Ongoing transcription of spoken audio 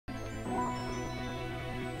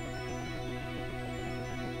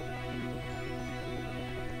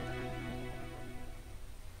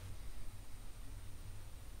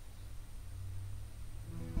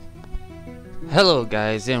Hello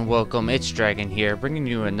guys and welcome, it's Dragon here, bringing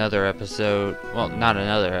you another episode, well not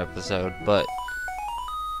another episode, but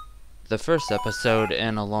the first episode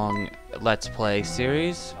in a long Let's Play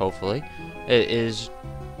series, hopefully. It is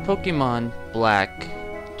Pokemon Black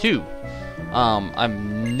 2. I've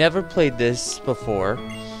never played this before,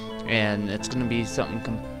 and it's going to be something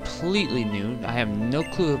completely new. I have no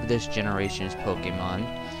clue of this generation's Pokemon,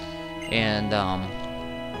 and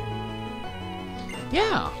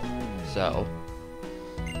yeah, so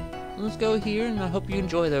let's go here, and I hope you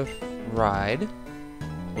enjoy the ride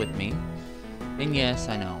with me. And yes,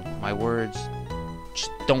 I know, my words just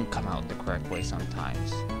don't come out the correct way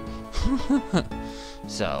sometimes.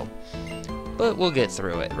 So, but we'll get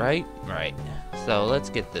through it, right? Right. So let's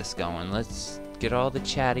get this going. Let's get all the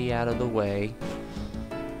chatty out of the way.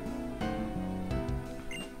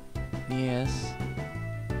 Yes.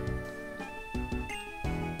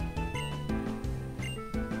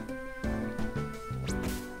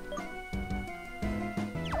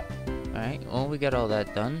 Alright, well, we got all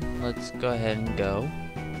that done. Let's go ahead and go.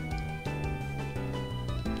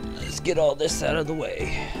 Let's get all this out of the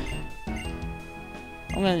way.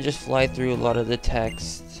 I'm gonna just fly through a lot of the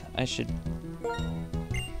text. I should...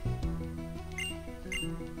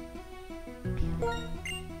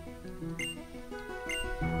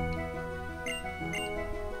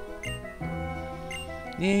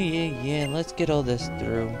 Yeah, let's get all this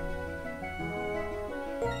through.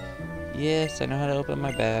 Yes, I know how to open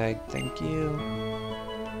my bag. Thank you.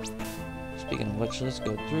 Speaking of which, let's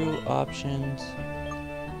go through options.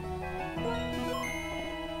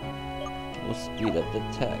 We'll speed up the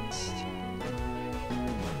text.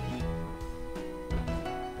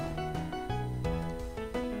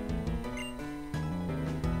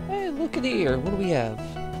 Hey, look at here. What do we have?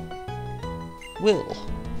 Will.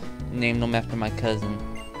 Named him after my cousin.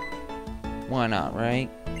 Why not, right?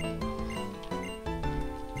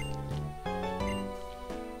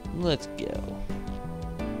 Let's go.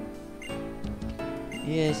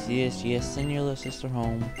 Yes, send your little sister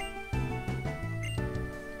home.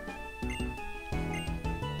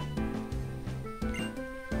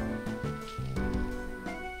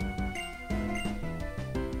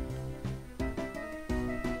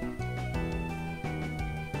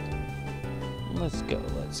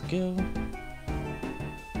 Let's go.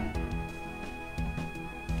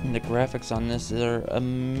 And the graphics on this are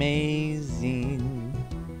amazing.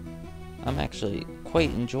 I'm actually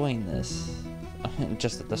quite enjoying this.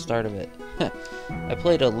 Just at the start of it. I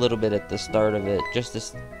played a little bit at the start of it just to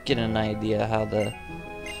get an idea how to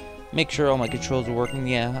make sure all my controls are working.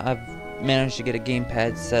 Yeah, I've managed to get a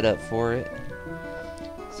gamepad set up for it,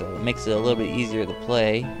 so it makes it a little bit easier to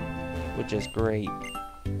play, which is great.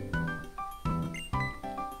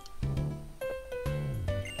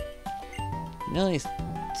 Really,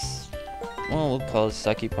 well, we'll call it the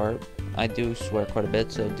sucky part. I do swear quite a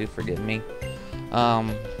bit, so do forgive me.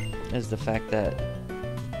 Is the fact that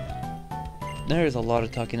there is a lot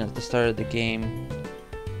of talking at the start of the game.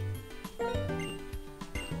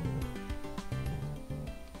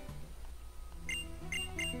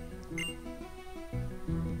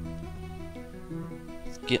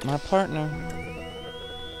 Let's get my partner.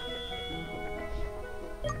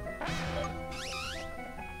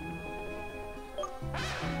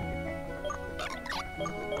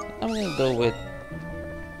 I'm gonna go with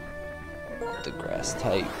the grass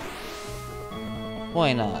type.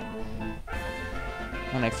 Why not?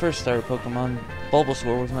 When I first started Pokemon,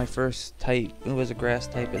 Bulbasaur was my first type. It was a grass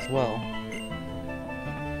type as well.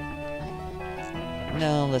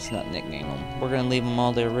 No, let's not nickname them. We're gonna leave them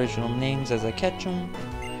all their original names as I catch them.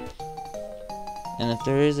 And if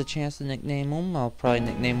there is a chance to nickname them, I'll probably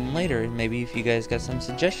nickname them later. Maybe if you guys got some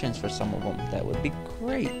suggestions for some of them, that would be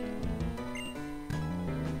great.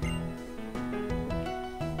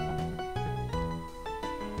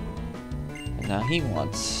 Now he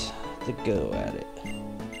wants to go at it.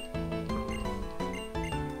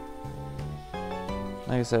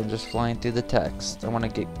 Like I said, I'm just flying through the text. I want to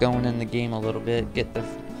get going in the game a little bit, get the...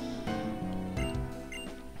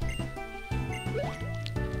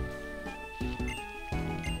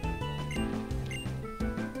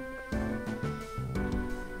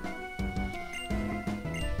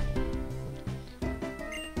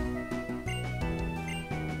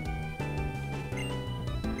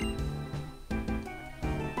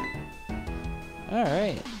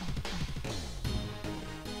 Alright.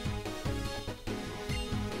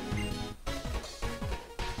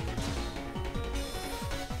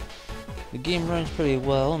 The game runs pretty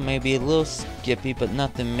well, maybe a little skippy, but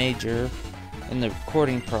nothing major in the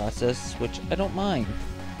recording process, which I don't mind.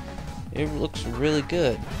 It looks really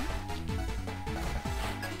good.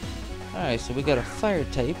 Alright, so we got a fire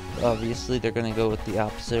type. Obviously, they're gonna go with the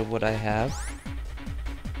opposite of what I have.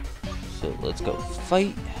 So let's go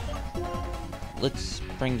fight. Let's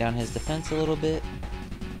bring down his defense a little bit.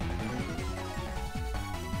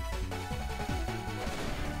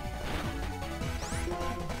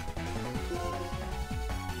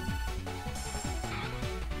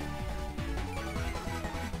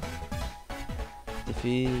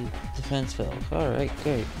 Defense fell. Alright,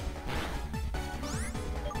 great.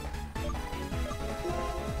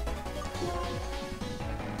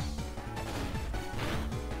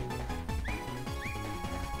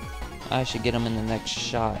 I should get him in the next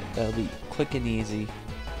shot. That'll be quick and easy.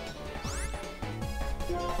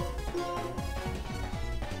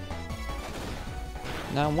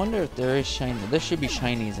 Now I wonder if there is shiny. There should be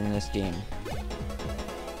shinies in this game.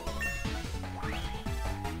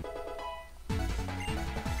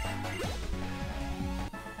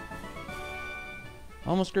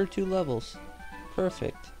 Almost grew 2 levels.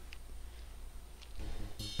 Perfect.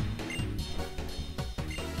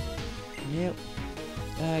 Yep.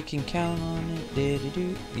 I can count on it.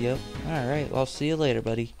 Do-do-do. Yep. Alright, well, I'll see you later,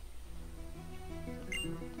 buddy.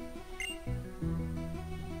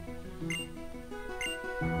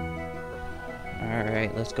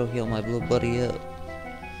 Alright, let's go heal my little buddy up.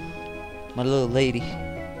 My little lady.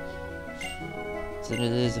 So it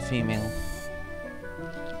is a female.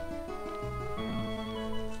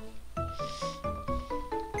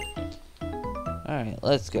 Alright,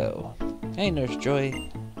 let's go. Hey, Nurse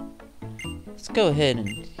Joy. Let's go ahead and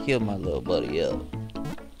heal my little buddy up.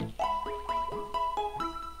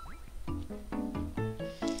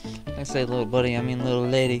 I say little buddy, I mean little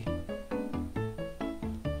lady.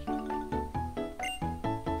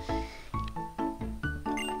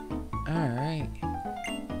 Alright.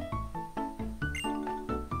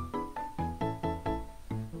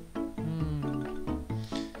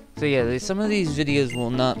 So yeah, some of these videos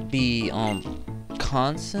will not be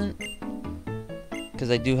constant,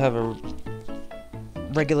 because I do have a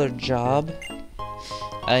regular job.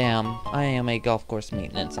 I am a golf course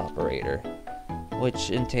maintenance operator, which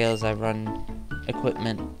entails I run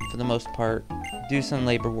equipment for the most part, do some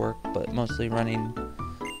labor work, but mostly running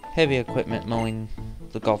heavy equipment, mowing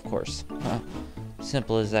the golf course.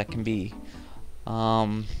 Simple as that can be.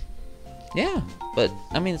 Yeah, but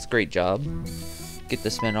I mean, it's a great job. Get to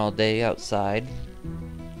spend all day outside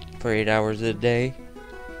for 8 hours a day,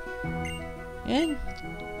 and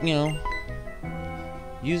you know,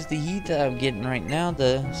 use the heat that I'm getting right now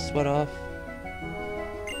to sweat off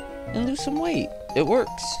and lose some weight. It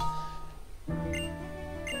works,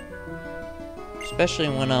 especially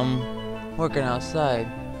when I'm working outside.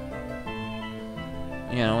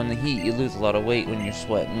 You know, in the heat you lose a lot of weight when you're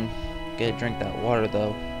sweating. Gotta drink that water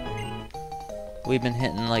though. We've been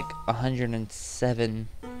hitting like 107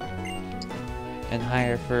 and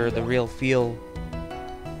higher for the real feel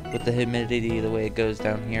with the humidity the way it goes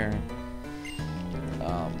down here.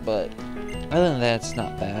 But other than that, it's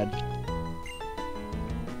not bad.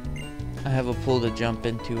 I have a pool to jump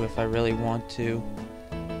into if I really want to,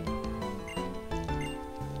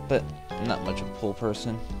 but I'm not much of a pool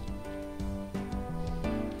person.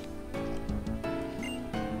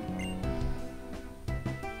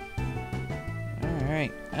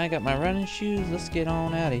 Alright, I got my running shoes. Let's get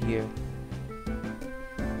on out of here.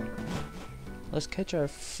 Let's catch our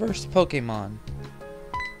first Pokemon.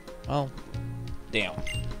 Oh, damn.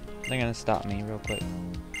 They're gonna stop me real quick.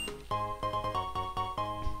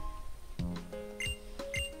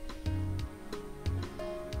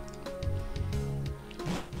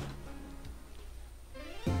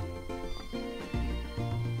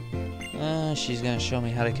 She's gonna show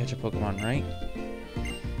me how to catch a Pokemon, right?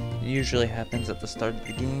 It usually happens at the start of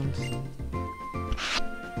the games.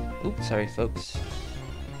 Oops, sorry folks.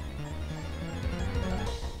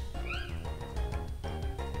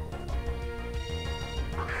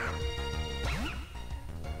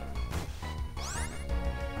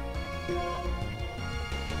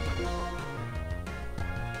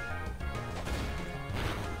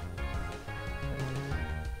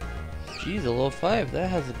 Geez, a level 5, that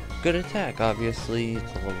has a good attack. Obviously,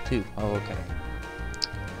 it's a level 2. Oh, okay.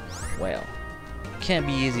 Well, can't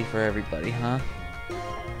be easy for everybody, huh?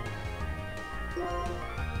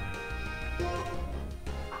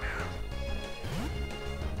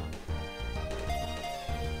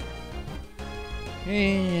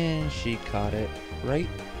 And she caught it. Right?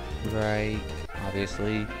 Right.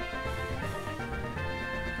 Obviously.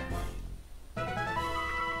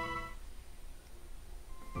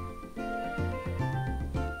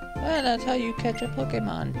 And that's how you catch a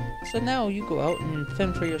Pokemon. So now you go out and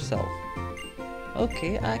fend for yourself.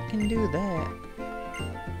 Okay, I can do that.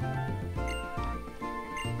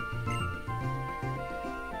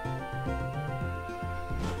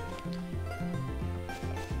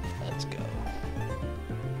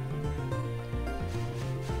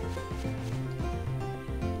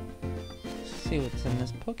 see what's in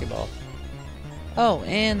this Pokeball. Oh,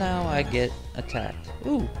 and now I get attacked.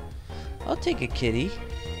 Ooh, I'll take a kitty.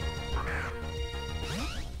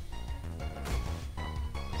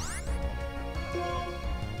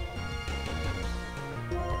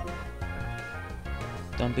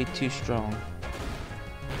 Don't be too strong.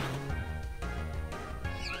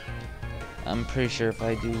 I'm pretty sure if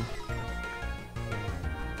I do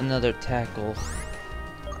another tackle,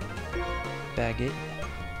 bag it.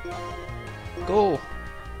 Go!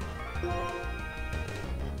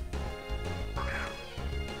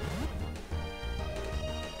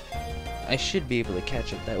 I should be able to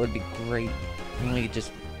catch it. That would be great. And we could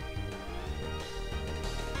just...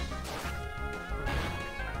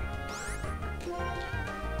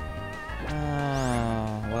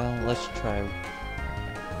 well, let's try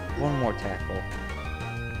one more tackle.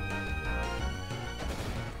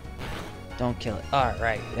 Don't kill it.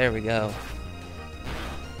 Alright, there we go.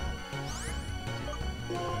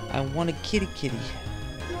 I want a kitty kitty.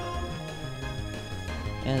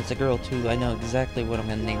 And it's a girl too. I know exactly what I'm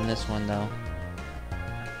gonna name this one though.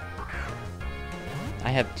 I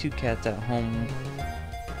have 2 cats at home,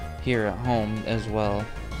 here at home as well.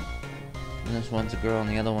 And this one's a girl and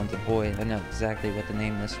the other one's a boy. I know exactly what to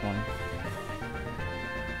name this one.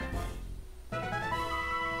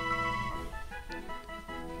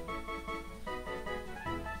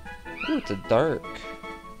 Ooh, it's a dark.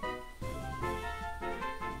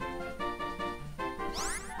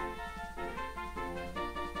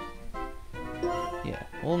 Yeah,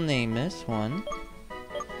 we'll name this one.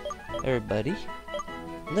 Everybody,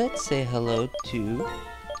 let's say hello to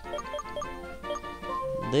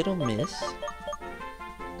Little Miss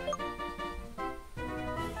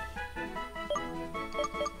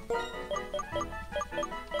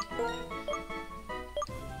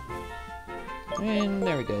and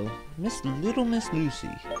there we go, Little Miss Lucy.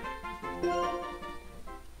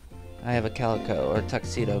 I have a calico or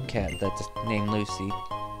tuxedo cat that's named Lucy.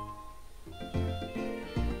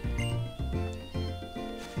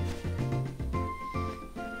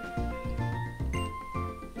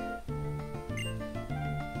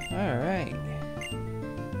 Alright.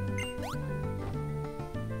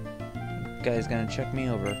 Guy's gonna check me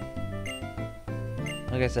over.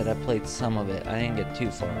 Like I said, I played some of it. I didn't get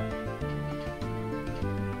too far.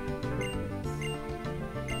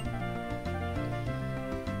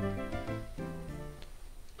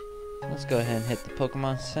 Let's go ahead and hit the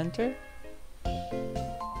Pokemon Center.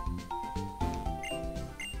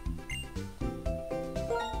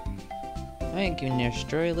 I ain't giving you a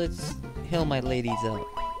story. Let's heal my ladies up.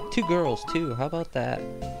 2 girls too, how about that?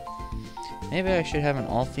 Maybe I should have an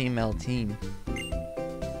all-female team.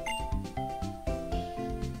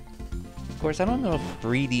 Of course, I don't know if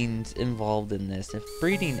breeding's involved in this. If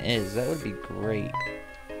breeding is, that would be great.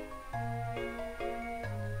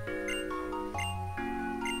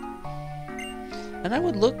 And I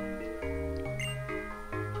would look...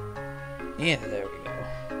 yeah, there we go.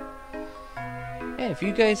 Hey, if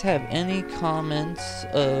you guys have any comments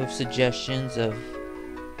of suggestions of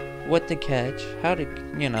what to catch, how to,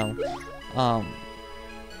 you know,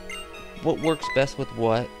 what works best with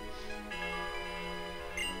what,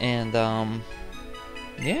 and,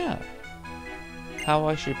 yeah, how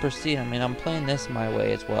I should proceed. I mean, I'm playing this my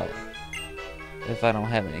way as well, if I don't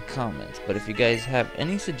have any comments, but if you guys have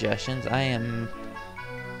any suggestions,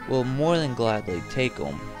 will more than gladly take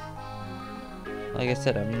them. Like I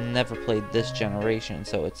said, I've never played this generation,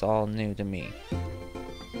 so it's all new to me.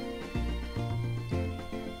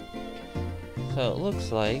 So it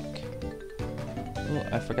looks like... ooh,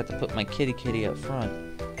 I forgot to put my kitty kitty up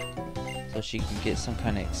front, so she can get some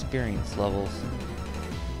kind of experience levels.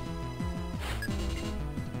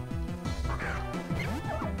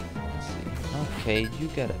 Let's see. Okay, you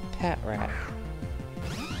got a pat rat.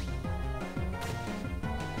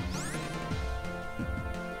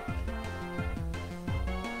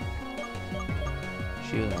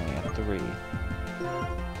 She was only at 3.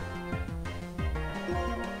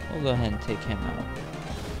 We'll go ahead and take him out.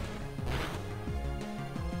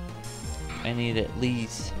 I need at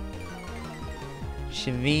least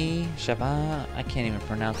Shava. I can't even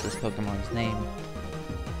pronounce this Pokemon's name.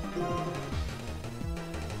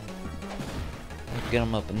 I'll get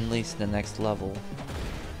him up at least the next level.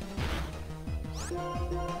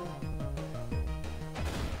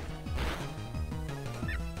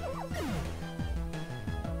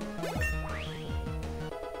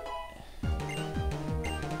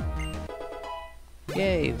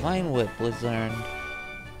 Yay, Vine Whip was learned.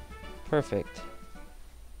 Perfect.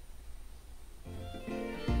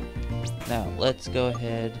 Now, let's go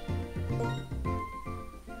ahead.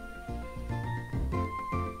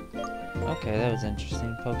 Okay, that was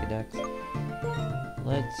interesting. Pokedex.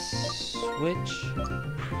 Let's switch.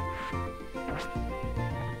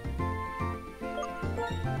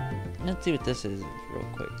 Let's see what this is real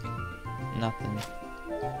quick. Nothing.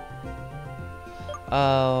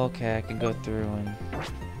 Oh, okay, I can go through and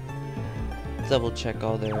double check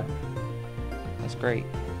all their... That's great.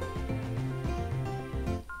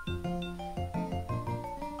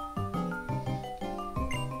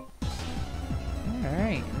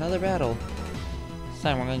 Alright, another battle. This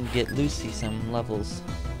time we're going to get Lucy some levels.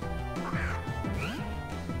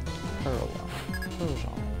 Pearl.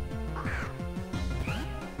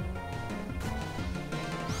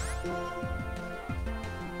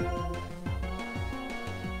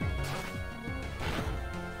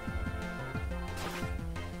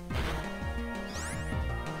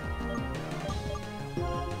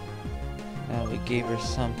 Now we gave her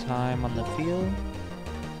some time on the field.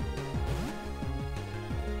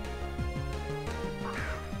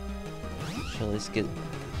 So let's get,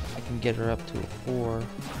 I can get her up to a 4.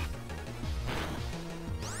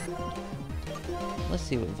 Let's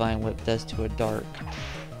see what Vine Whip does to a Dark.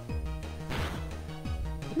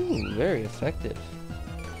 Ooh, very effective.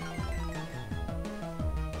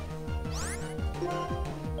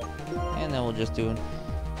 And then we'll just do a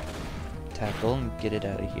tackle and get it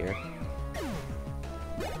out of here.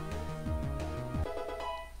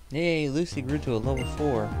 Yay, Lucy grew to a level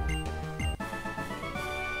 4.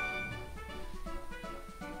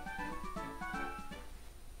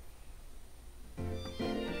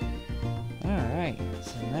 Alright,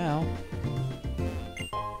 so now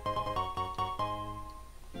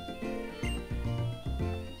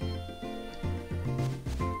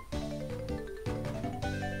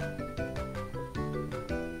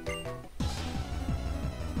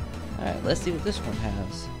alright, let's see what this one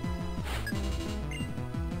has.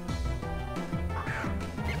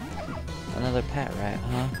 Another Patrat,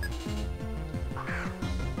 huh?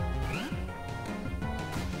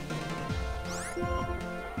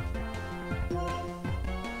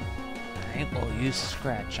 Alright, we'll use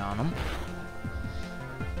Scratch on them.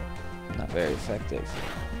 Not very effective.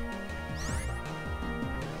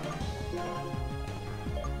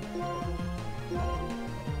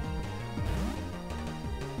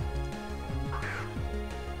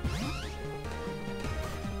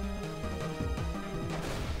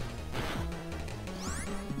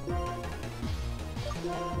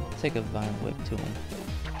 Take a Vine Whip to him.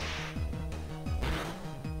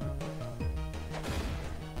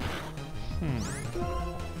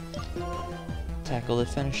 Tackle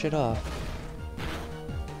to finish it off.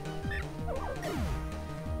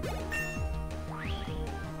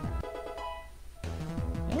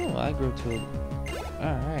 Oh, I grew to a...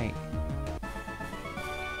 Alright.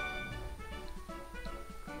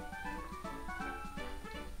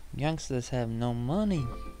 Youngsters have no money.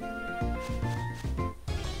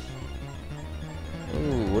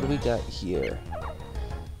 Ooh, what do we got here?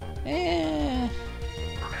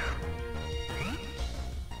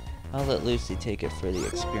 I'll let Lucy take it for the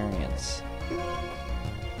experience.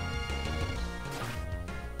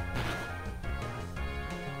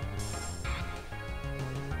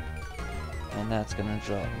 And that's gonna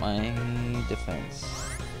drop my defense.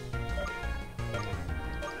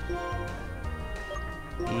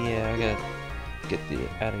 Yeah, I gotta get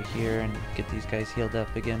out of here and get these guys healed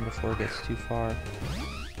up again before it gets too far.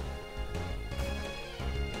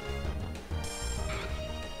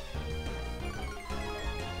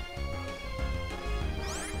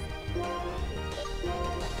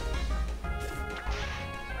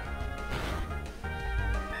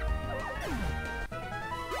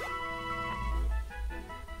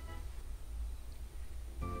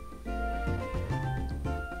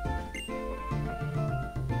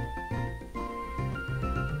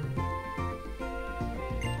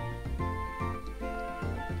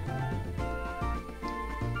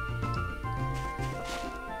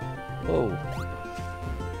 Whoa.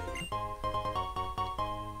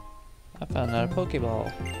 I found another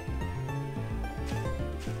Pokeball.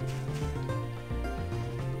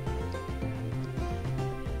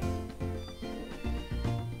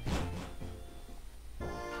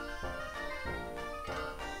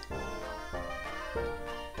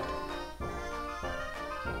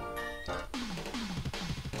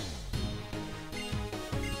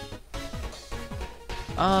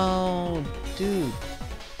 Oh, dude.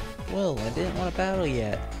 Whoa, I didn't want to battle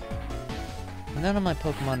yet. None of my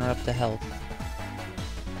Pokemon are up to health.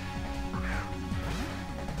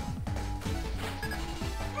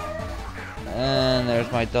 And there's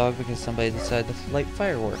my dog because somebody decided to light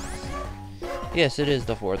fireworks. Yes, it is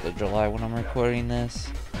the 4th of July when I'm recording this.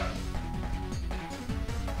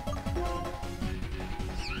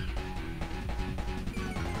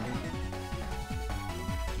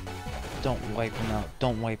 Don't wipe him out.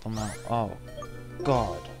 Don't wipe him out. Oh,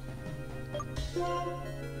 God.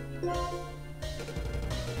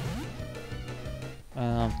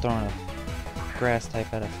 I'm throwing a grass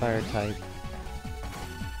type at a fire type.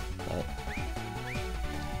 But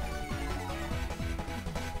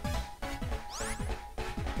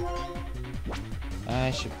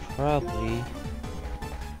I should probably...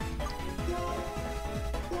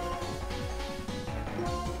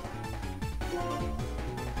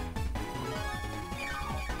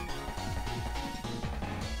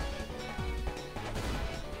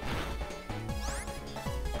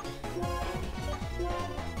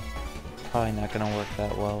 Probably not gonna work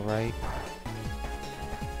that well, right?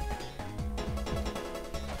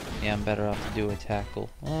 Yeah, I'm better off to do a tackle.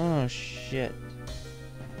 Oh, shit.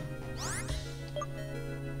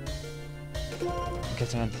 I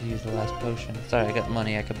guess I have to use the last potion. Sorry, I got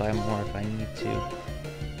money. I could buy more if I need to.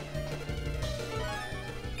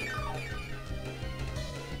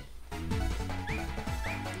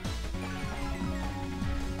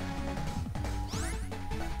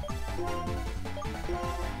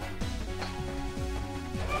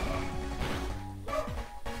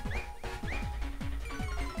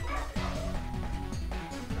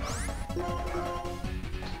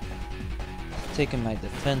 Taking my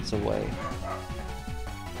defense away.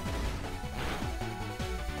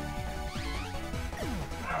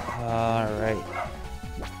 Alright.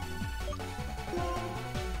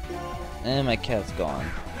 And my cat's gone.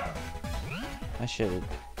 I should have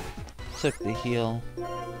took the heal.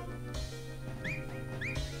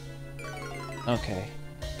 Okay.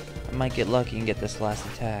 I might get lucky and get this last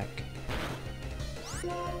attack.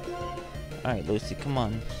 Alright, Lucy, come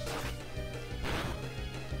on.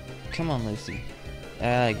 Come on, Lucy.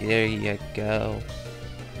 Ah, there you go.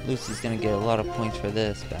 Lucy's gonna get a lot of points for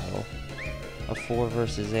this battle. A 4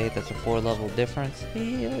 versus 8, that's a 4 level difference.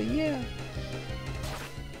 Hell yeah!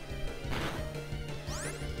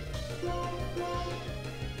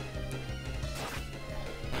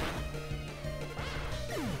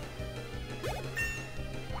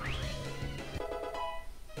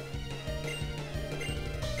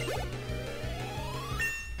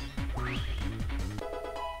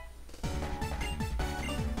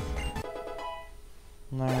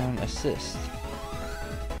 Learn assist.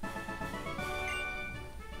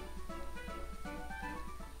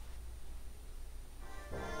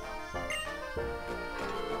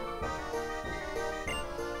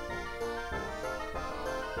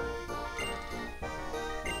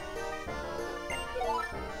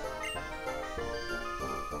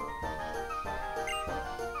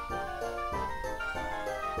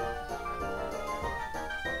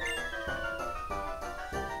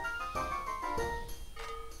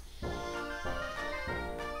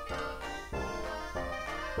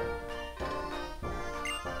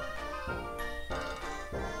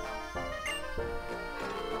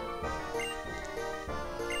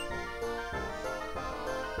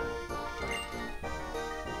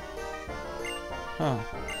 Huh.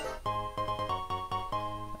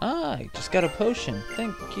 Ah, I just got a potion.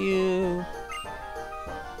 Thank you.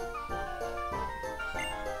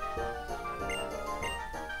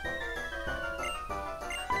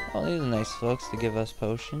 Oh, these are nice folks to give us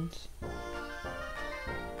potions.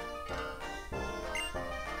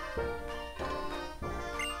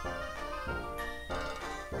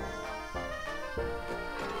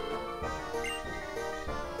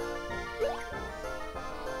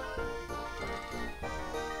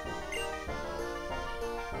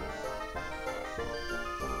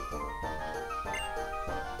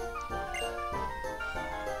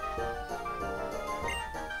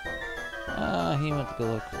 Ah, he went to go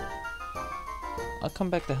look. I'll come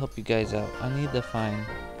back to help you guys out. I need to find...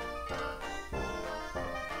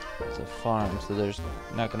 It's a farm, so there's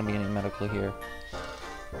not going to be any medical here.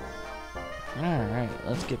 Alright,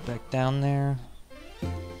 let's get back down there.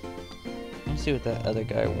 Let's see what that other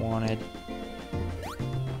guy wanted.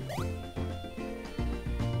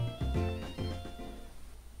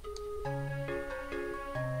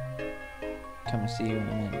 Come and see you in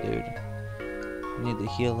a minute, dude. I need to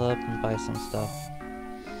heal up and buy some stuff.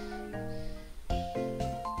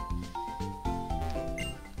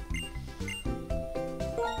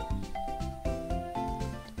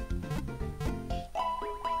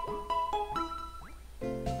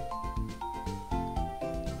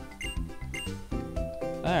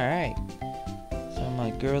 Alright. So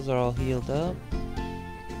my girls are all healed up.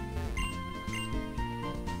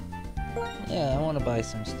 Yeah, I want to buy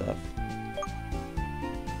some stuff.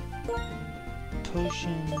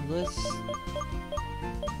 Potion list.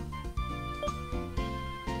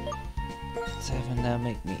 7, that'll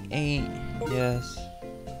make me 8. Yes.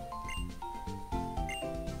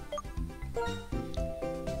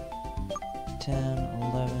 10,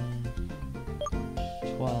 11,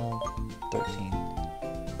 12, 13.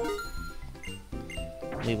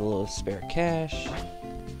 Leave a little spare cash. It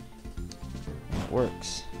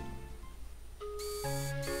works.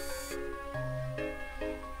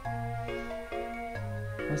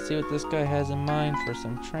 Let's see what this guy has in mind for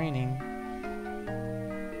some training.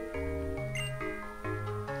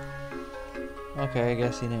 Okay, I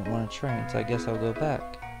guess he didn't want to train, so I guess I'll go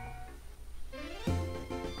back.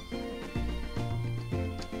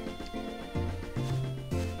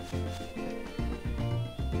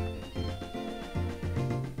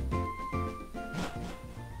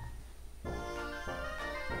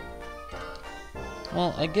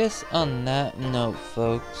 Well, I guess on that note,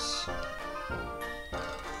 folks,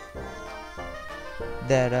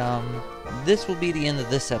 that this will be the end of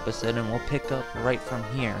this episode, and we'll pick up right from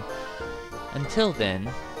here. Until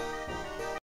then,